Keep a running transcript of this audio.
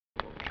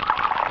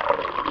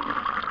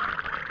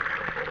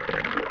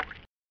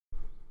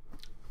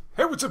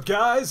What's up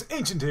guys?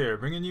 Ancient here,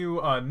 bringing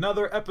you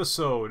another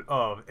episode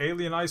of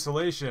Alien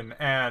Isolation,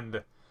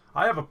 and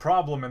I have a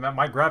problem in that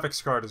my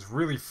graphics card is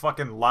really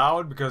fucking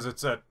loud because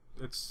it's at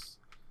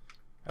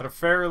a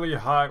fairly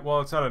high,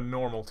 well, it's at a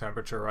normal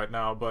temperature right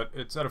now, but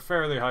it's at a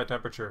fairly high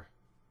temperature.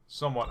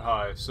 Somewhat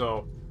high,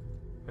 so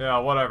yeah,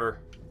 whatever.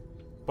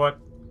 But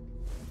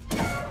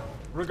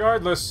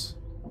regardless,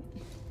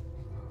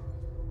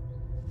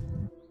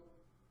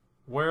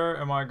 where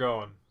am I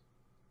going?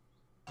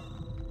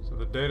 So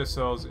the data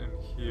cell's in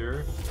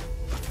here.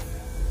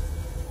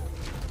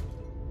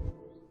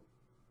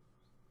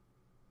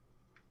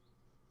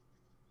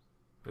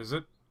 Is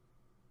it?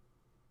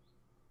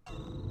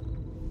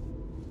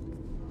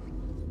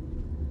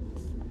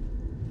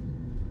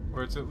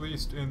 Or it's at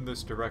least in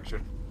this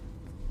direction.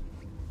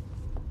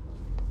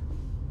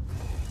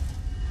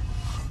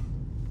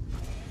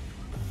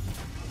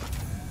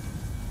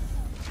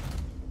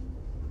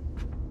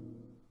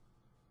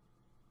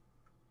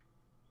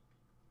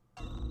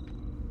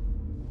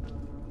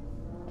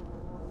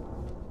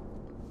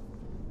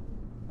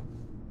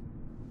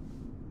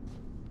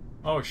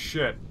 Oh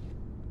shit.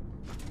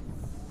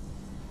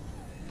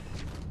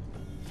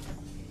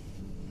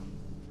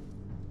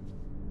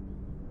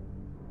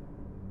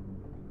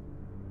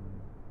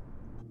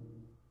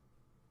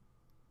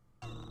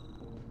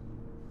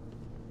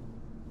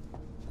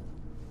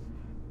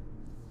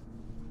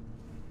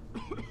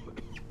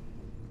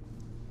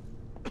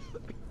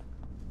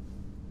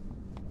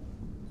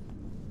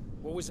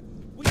 What was it?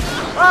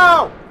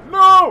 Ow!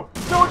 No!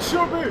 Don't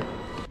shoot me!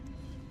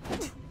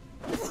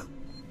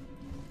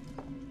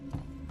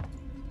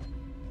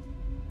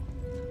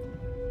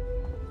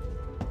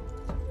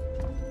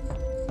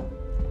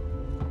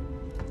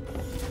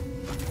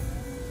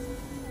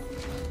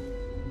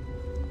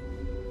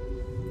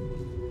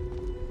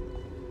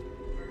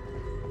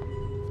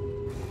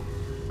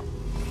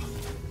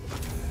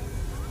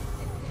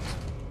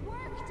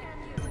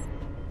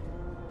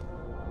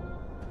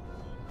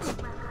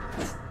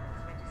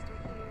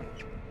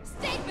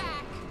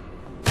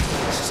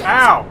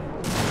 Ow!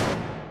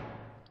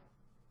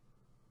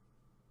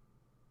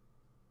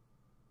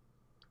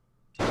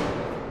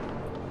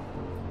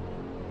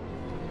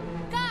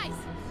 Guys,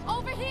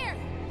 over here!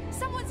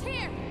 Someone's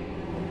here!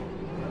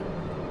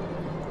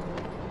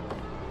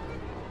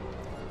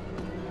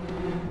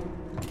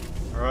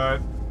 Alright.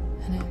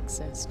 An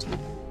access to her.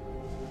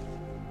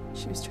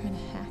 She was trying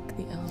to hack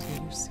the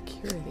elevator's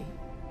security.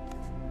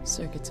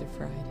 Circuits are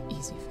fried.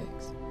 Easy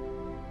fix.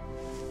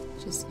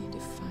 Just need to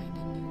find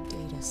a new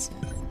data set.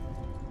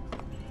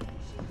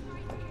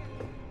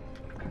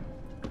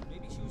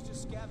 Maybe she was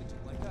just scavenging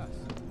like us.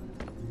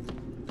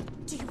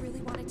 Do you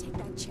really want to take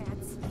that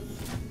chance?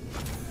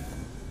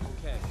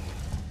 Okay.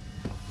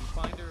 We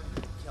find her,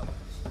 kill her.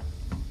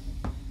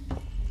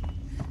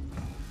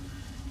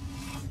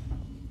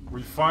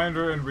 We find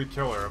her and we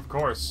kill her, of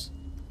course.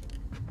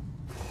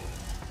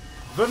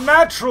 The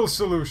natural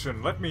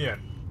solution! Let me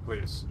in,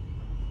 please.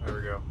 There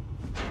we go.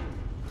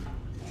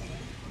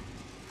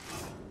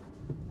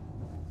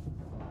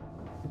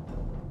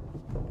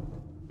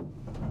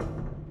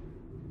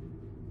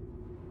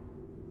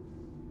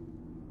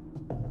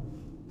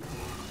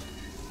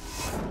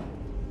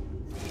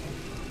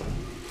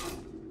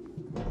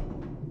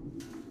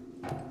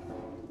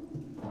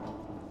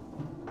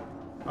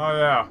 Oh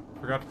yeah,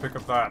 forgot to pick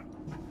up that.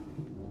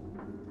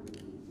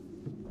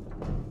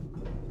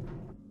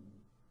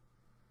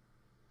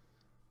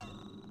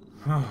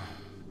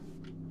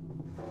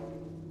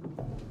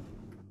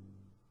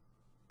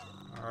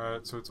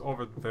 Alright, so it's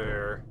over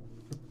there.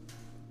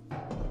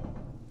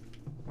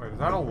 Wait, is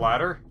that a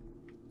ladder?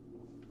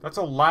 That's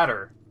a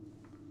ladder.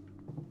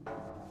 I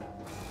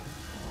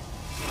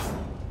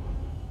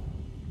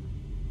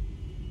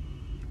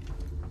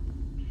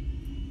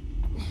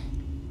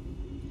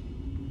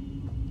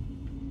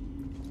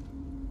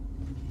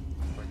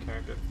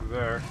can't get through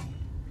there.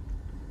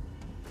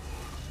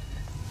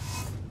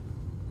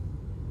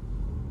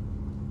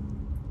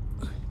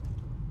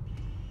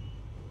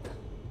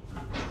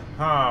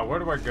 Huh, where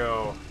do I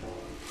go?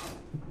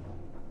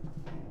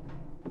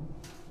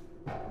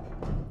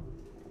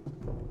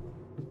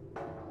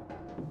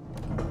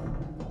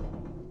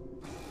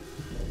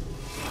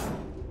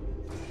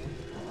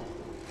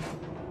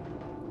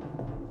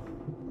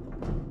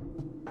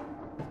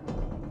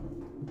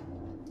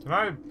 Can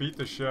I beat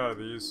the shit out of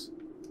these?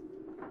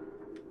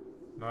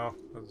 No,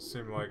 doesn't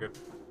seem like it.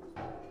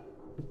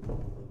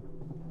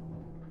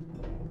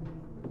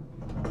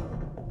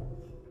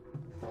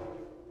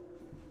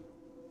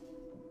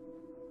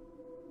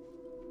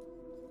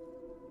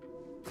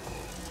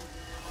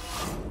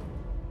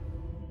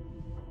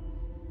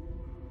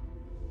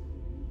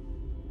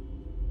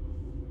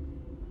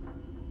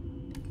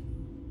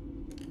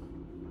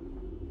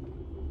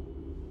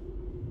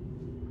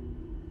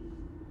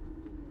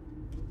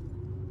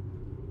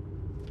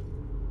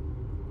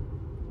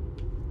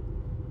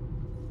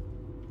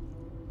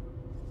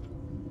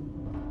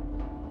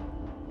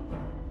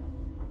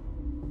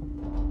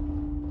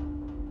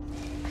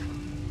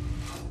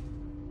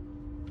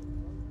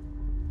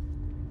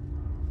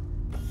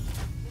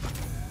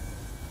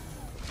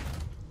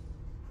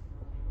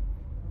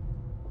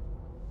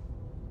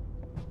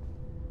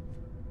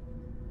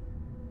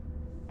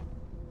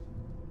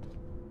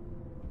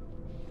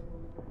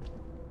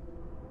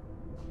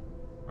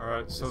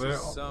 Alright, so This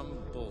they... is some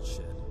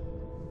bullshit.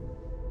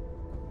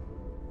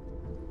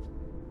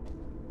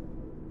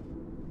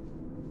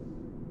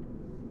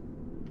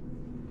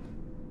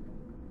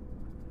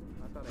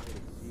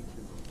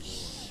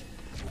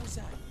 What was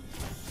that?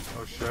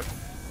 Oh shit.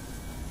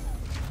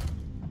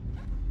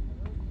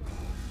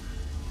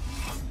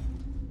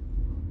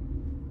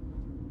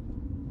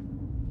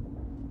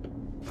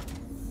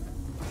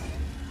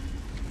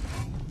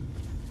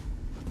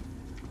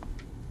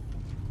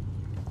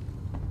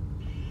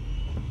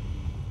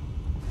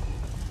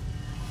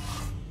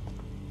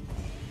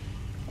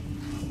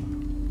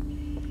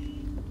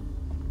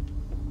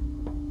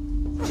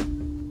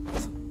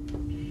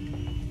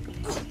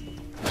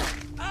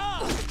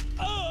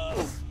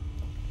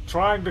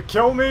 Trying to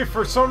kill me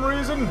for some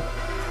reason?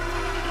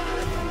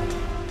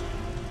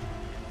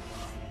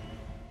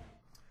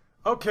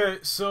 Okay,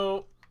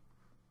 so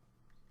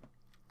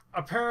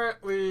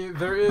apparently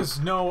there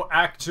is no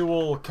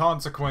actual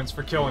consequence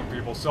for killing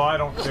people, so I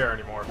don't care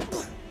anymore.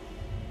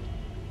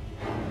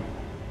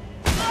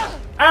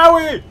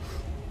 Owie!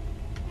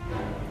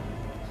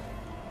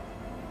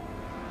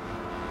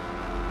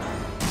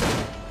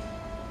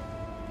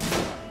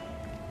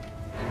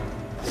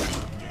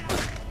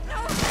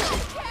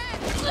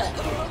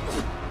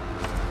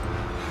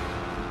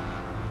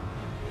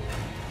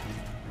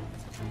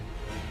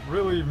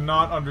 Really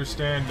not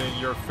understanding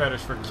your fetish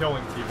for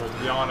killing people, to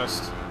be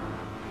honest.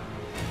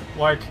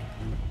 Like,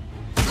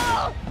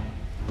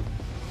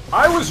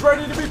 I was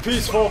ready to be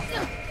peaceful,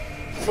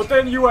 but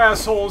then you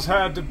assholes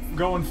had to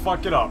go and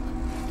fuck it up.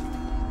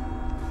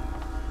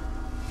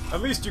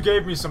 At least you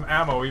gave me some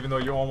ammo, even though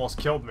you almost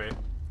killed me.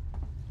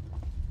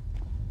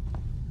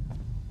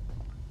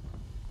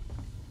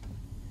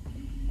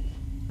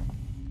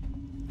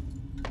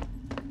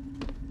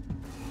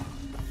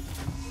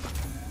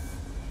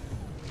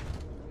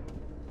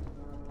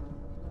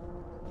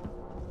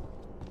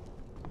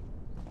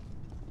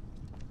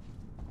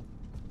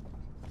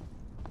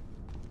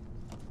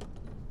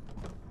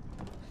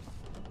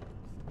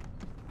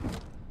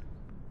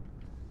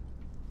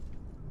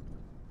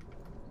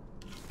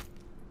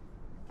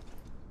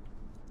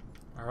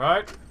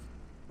 Alright.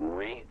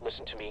 Marie,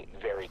 listen to me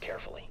very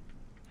carefully.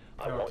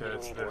 I want you to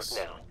leave work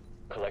now.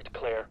 Collect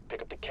Claire,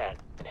 pick up the cat,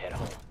 and head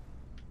home.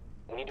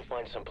 We need to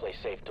find someplace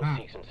safe till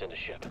Seegson send a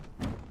ship.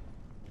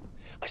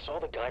 I saw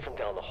the guy from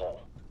down the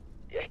hall.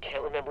 I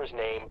can't remember his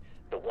name.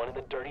 The one in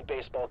the dirty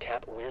baseball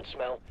cap, weird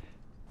smell.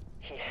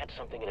 He had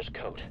something in his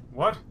coat.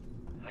 What?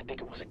 I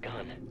think it was a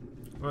gun.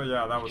 Well,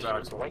 yeah, that was He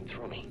just Axel. looked right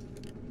through me.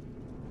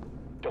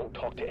 Don't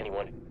talk to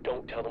anyone.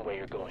 Don't tell them where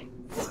you're going.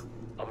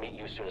 I'll meet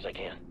you as soon as I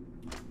can.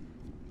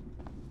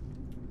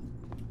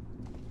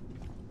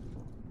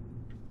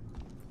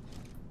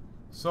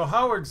 So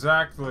how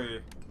exactly...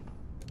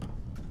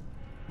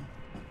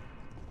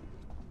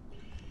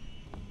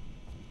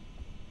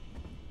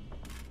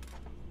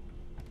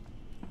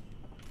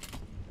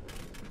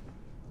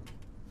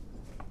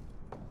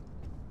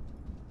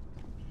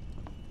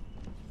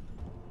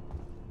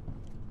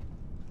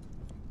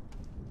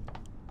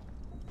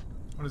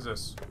 What is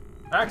this?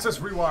 Access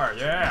rewire,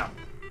 yeah!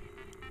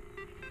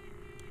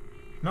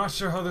 Not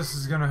sure how this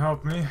is gonna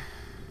help me.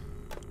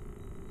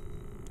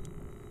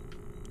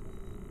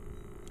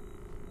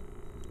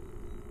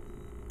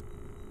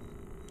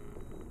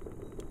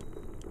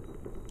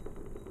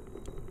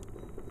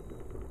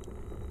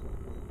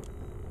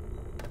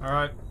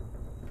 Alright.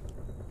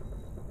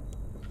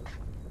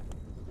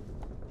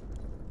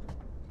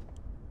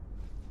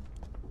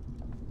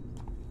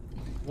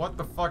 What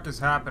the fuck is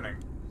happening?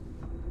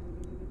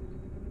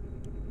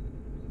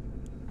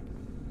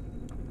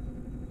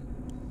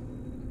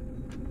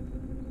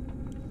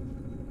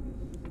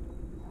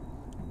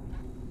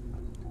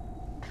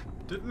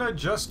 Didn't I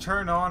just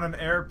turn on an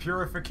air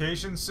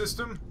purification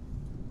system?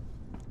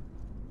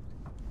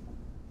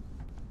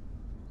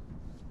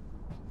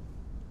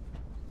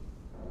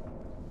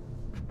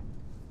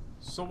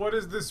 So what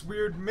is this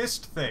weird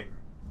mist thing?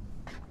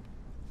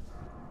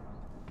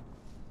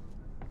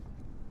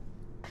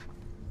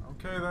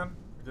 Okay then,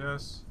 I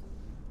guess.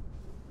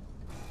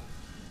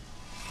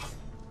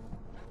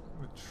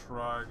 Let me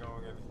try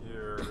going in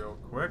here real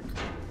quick.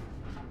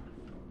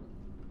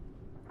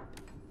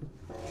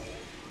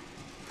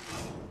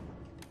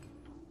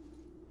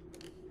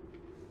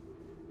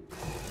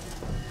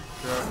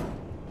 Okay.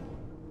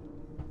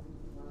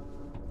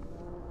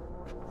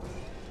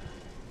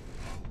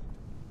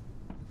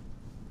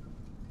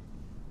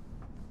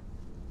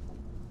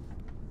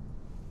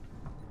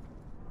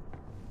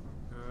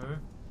 Okay.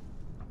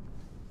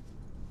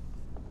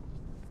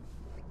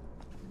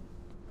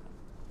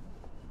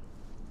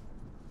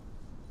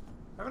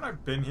 Haven't I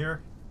been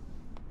here?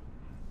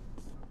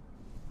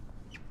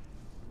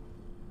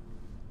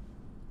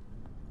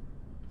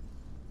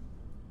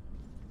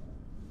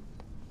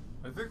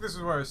 I think this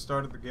is where I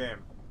started the game.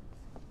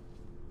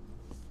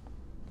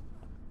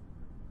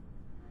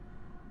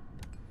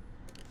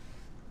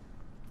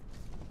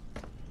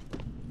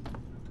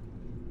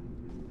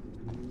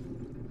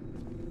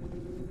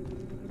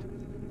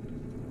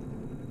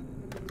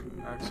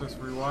 Access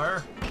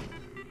rewire.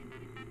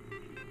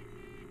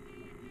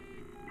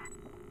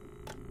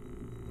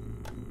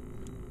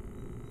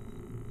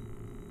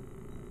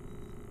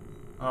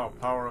 Oh,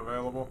 power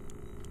available.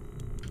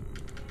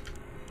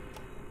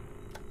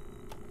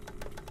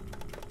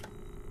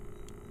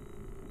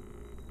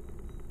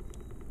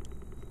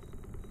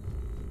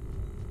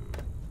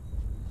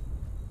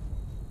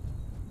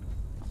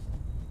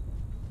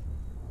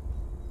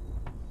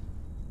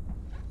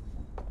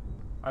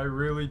 I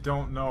really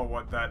don't know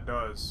what that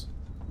does.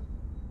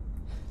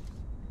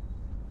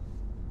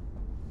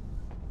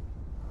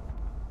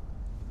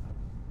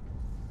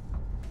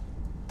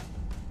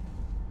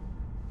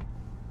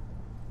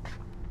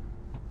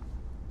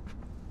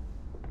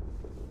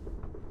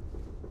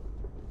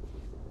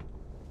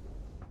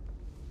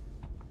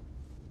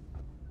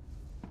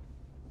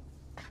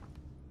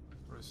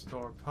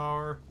 Restore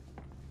power.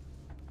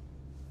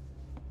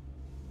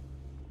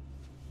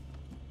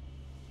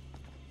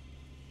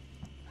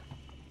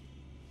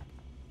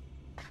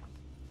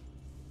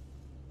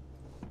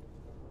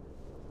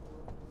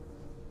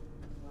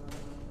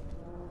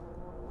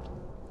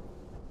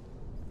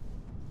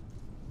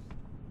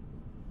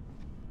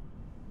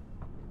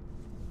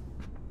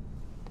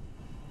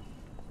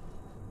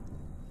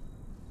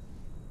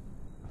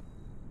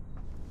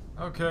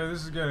 Okay,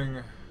 this is getting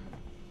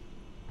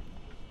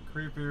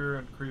creepier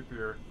and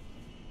creepier.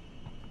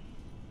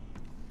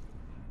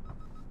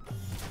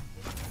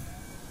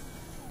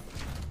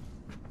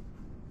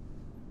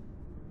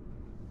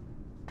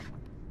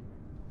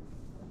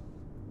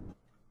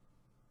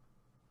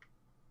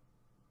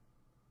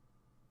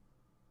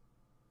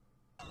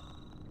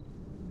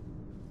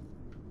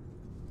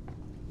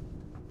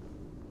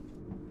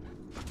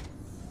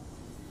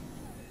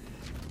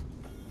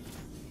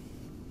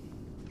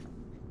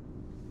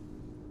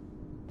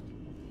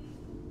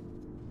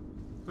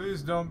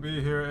 Please don't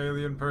be here,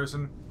 alien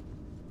person.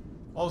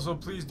 Also,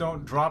 please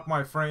don't drop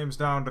my frames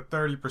down to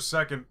 30 per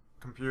second,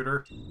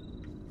 computer.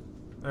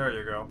 There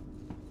you go.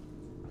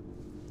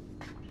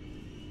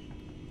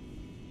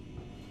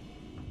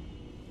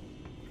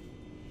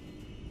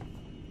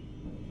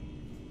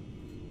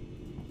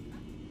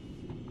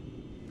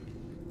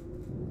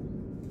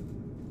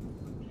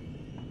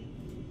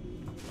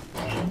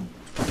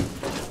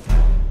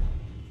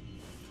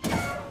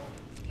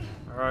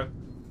 Alright.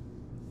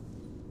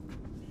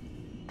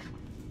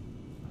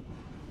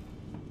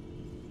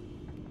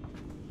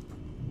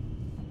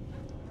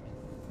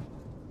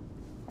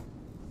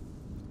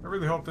 I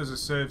really hope there's a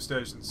save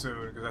station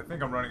soon, because I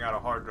think I'm running out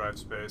of hard drive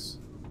space.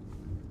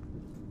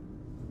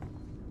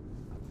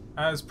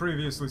 As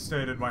previously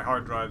stated, my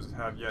hard drives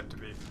have yet to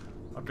be...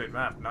 Update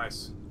map,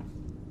 nice.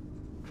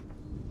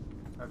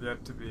 Have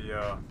yet to be,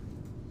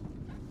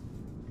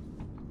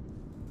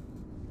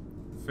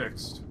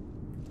 fixed.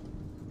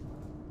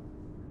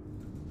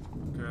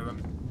 Okay,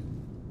 then.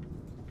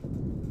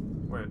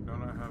 Wait,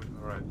 don't I have...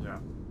 Alright, yeah.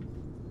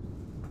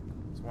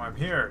 That's why I'm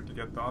here, to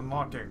get the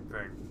unlocking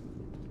thing.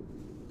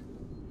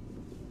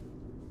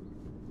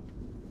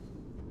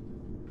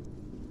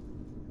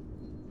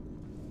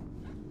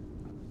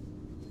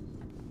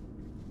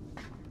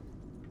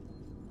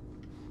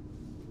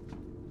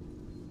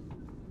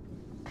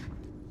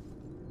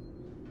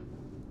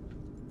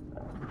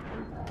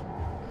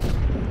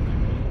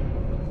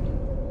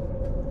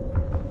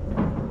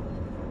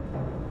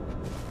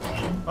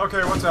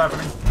 Okay, what's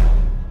happening?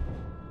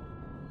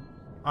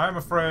 I'm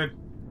afraid.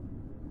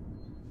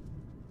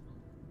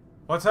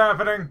 What's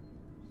happening?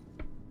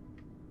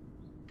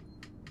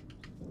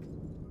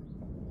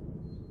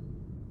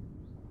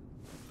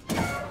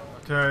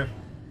 Okay.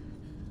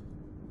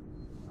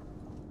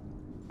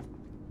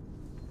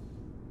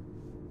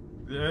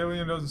 The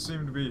alien doesn't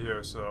seem to be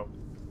here, so...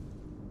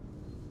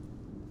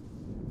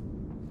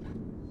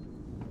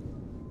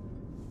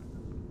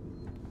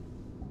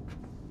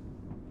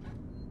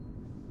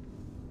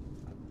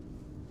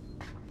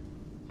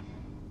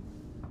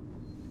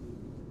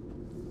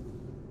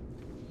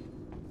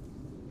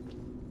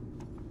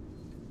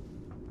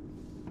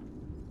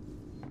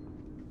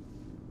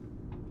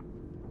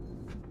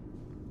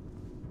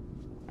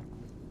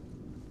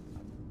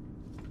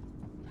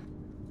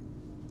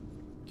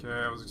 Okay,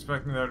 I was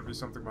expecting there to be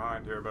something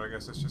behind here, but I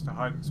guess it's just a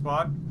hiding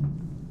spot.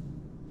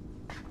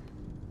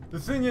 The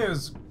thing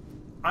is,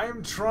 I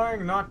am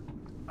trying not...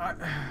 I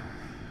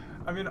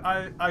mean,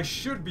 I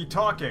should be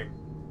talking,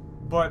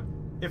 but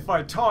if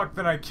I talk,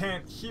 then I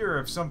can't hear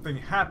if something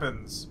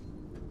happens.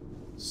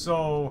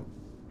 So,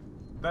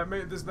 that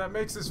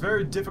makes this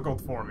very difficult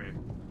for me.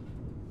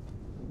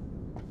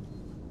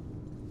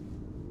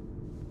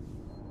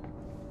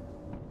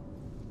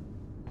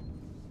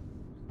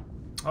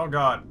 Oh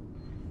god.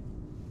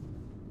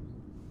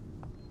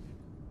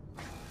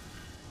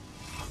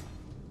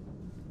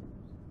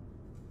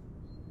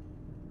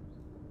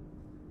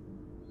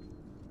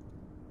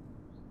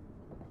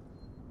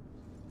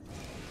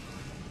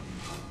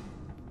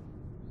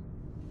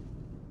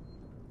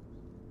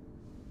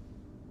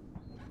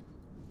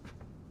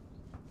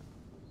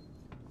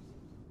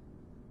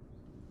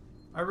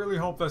 I really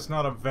hope that's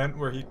not a vent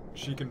where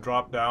she can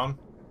drop down.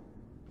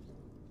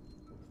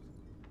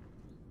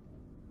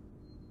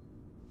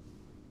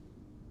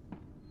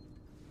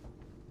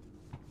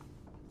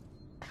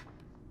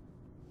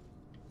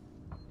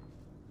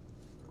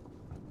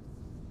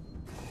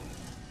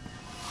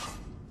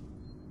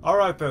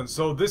 Alright then,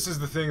 so this is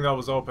the thing that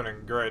was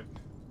opening. Great.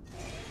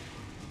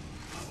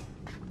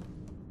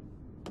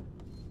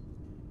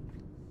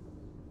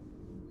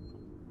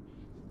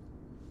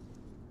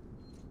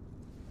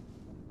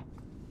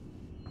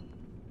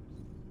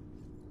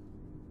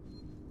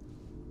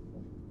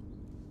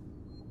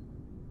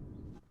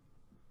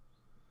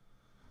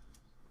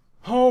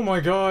 Oh my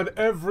god,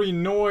 every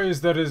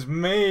noise that is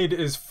made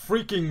is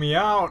freaking me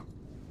out.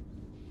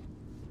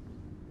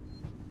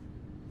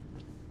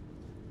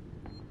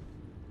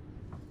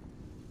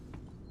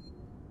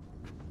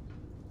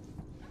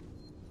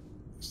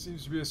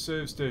 Seems to be a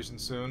save station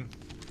soon.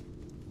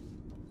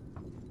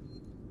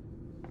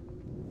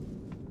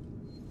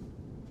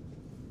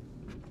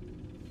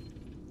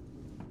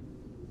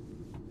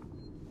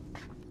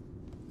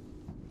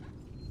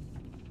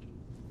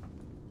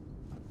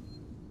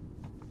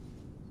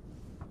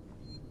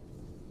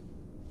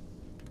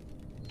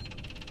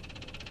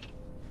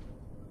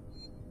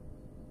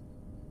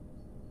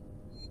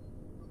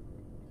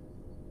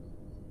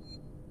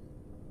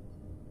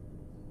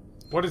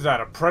 What is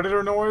that, a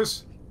predator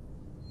noise?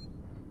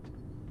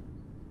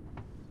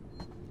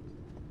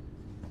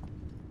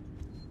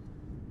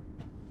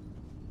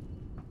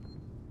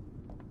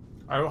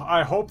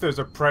 I hope there's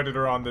a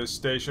predator on this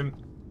station.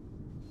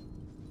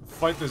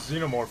 Fight the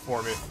xenomorph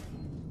for me.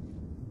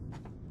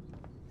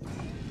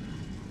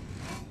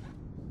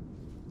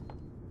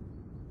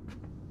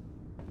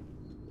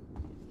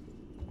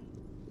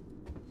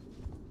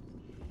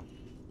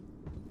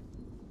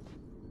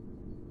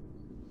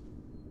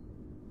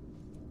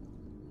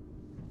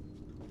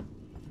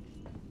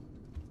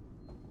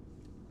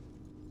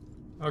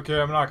 Okay,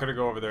 I'm not gonna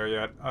go over there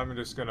yet. I'm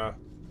just gonna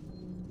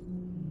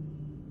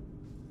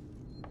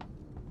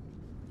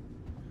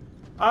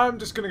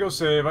go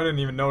save. I didn't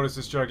even notice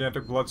this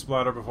gigantic blood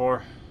splatter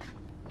before.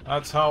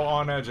 That's how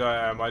on edge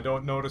I am. I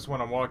don't notice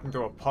when I'm walking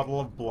through a puddle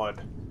of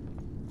blood.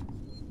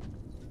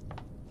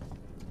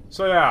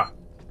 So yeah.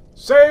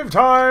 Save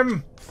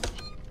time!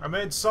 I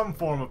made some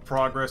form of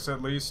progress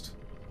at least.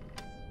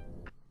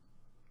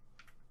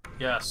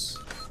 Yes.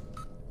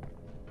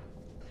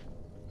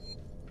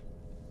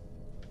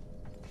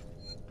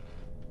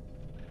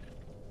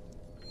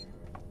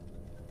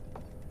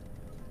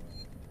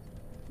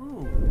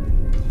 Ooh.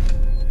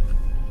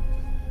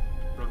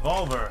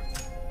 Revolver.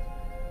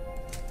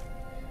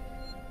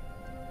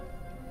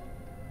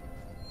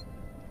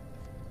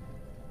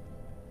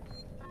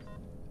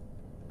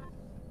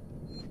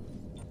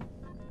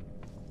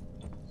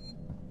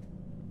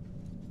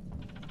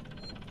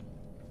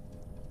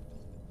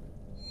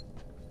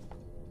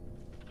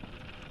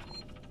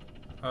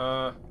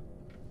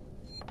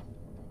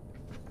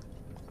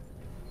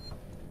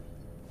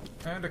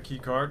 And a key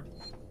card.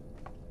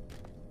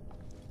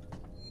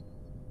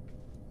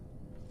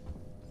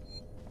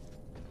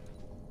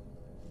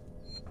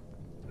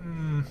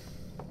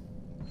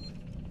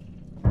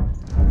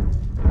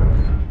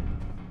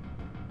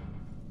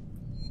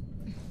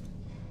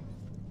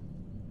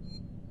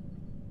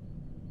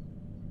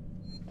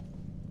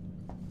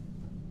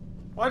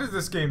 Why does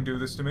this game do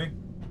this to me?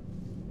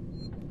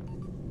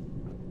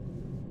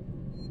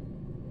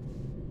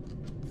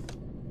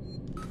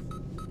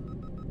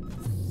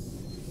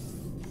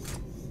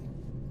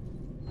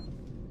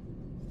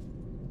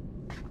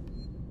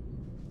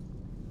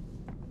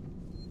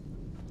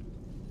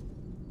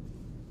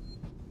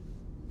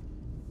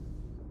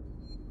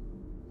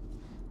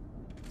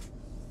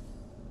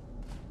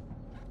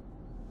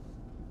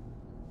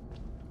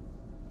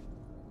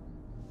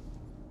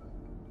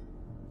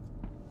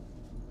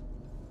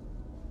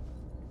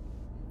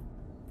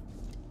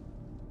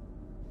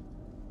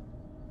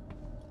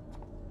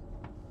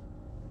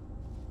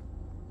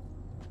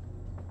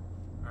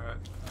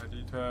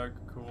 ID tag,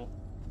 cool.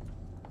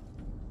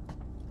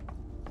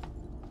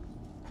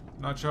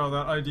 Not sure how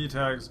that ID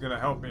tag is gonna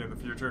help me in the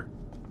future.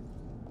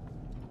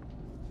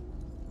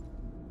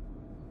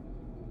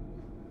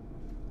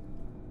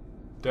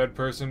 Dead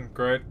person,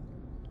 great.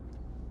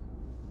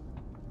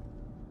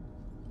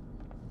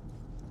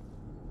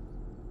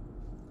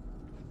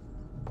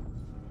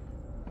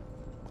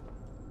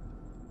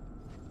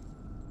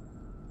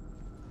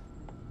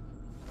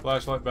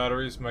 Flashlight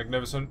batteries,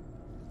 magnificent.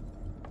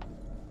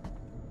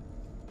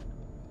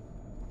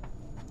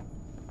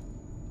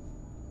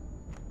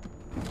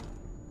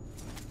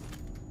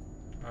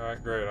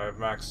 Alright, great, I have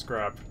max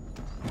scrap.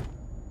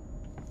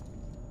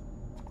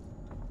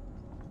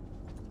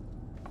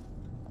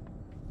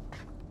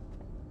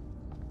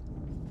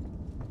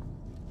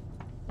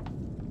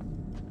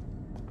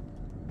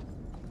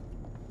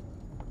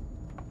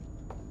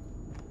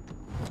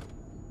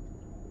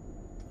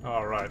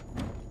 Alright.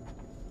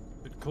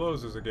 It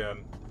closes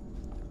again.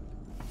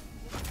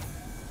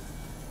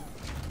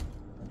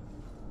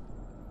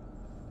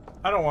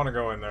 I don't want to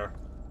go in there.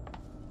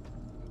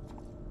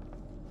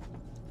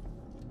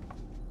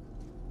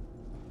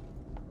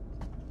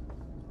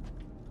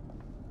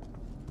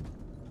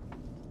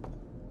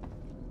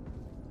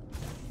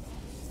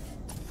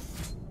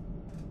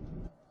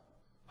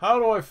 How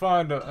do I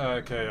find a...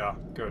 okay, yeah,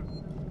 good.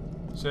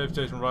 Save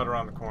station right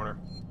around the corner.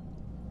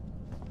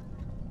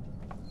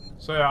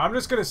 So yeah, I'm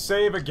just gonna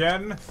save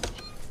again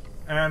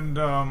and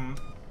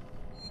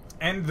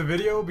end the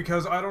video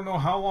because I don't know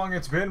how long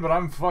it's been, but I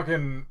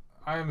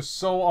am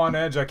so on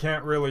edge I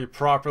can't really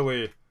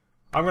properly...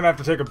 I'm gonna have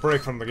to take a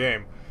break from the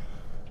game.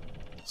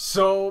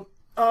 So,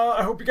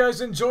 I hope you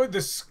guys enjoyed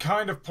this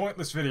kind of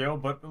pointless video,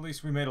 but at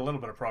least we made a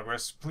little bit of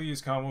progress.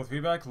 Please comment with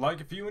feedback,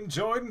 like if you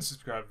enjoyed, and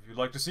subscribe if you'd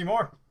like to see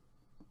more.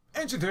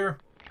 Ancient here,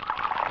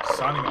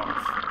 signing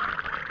off.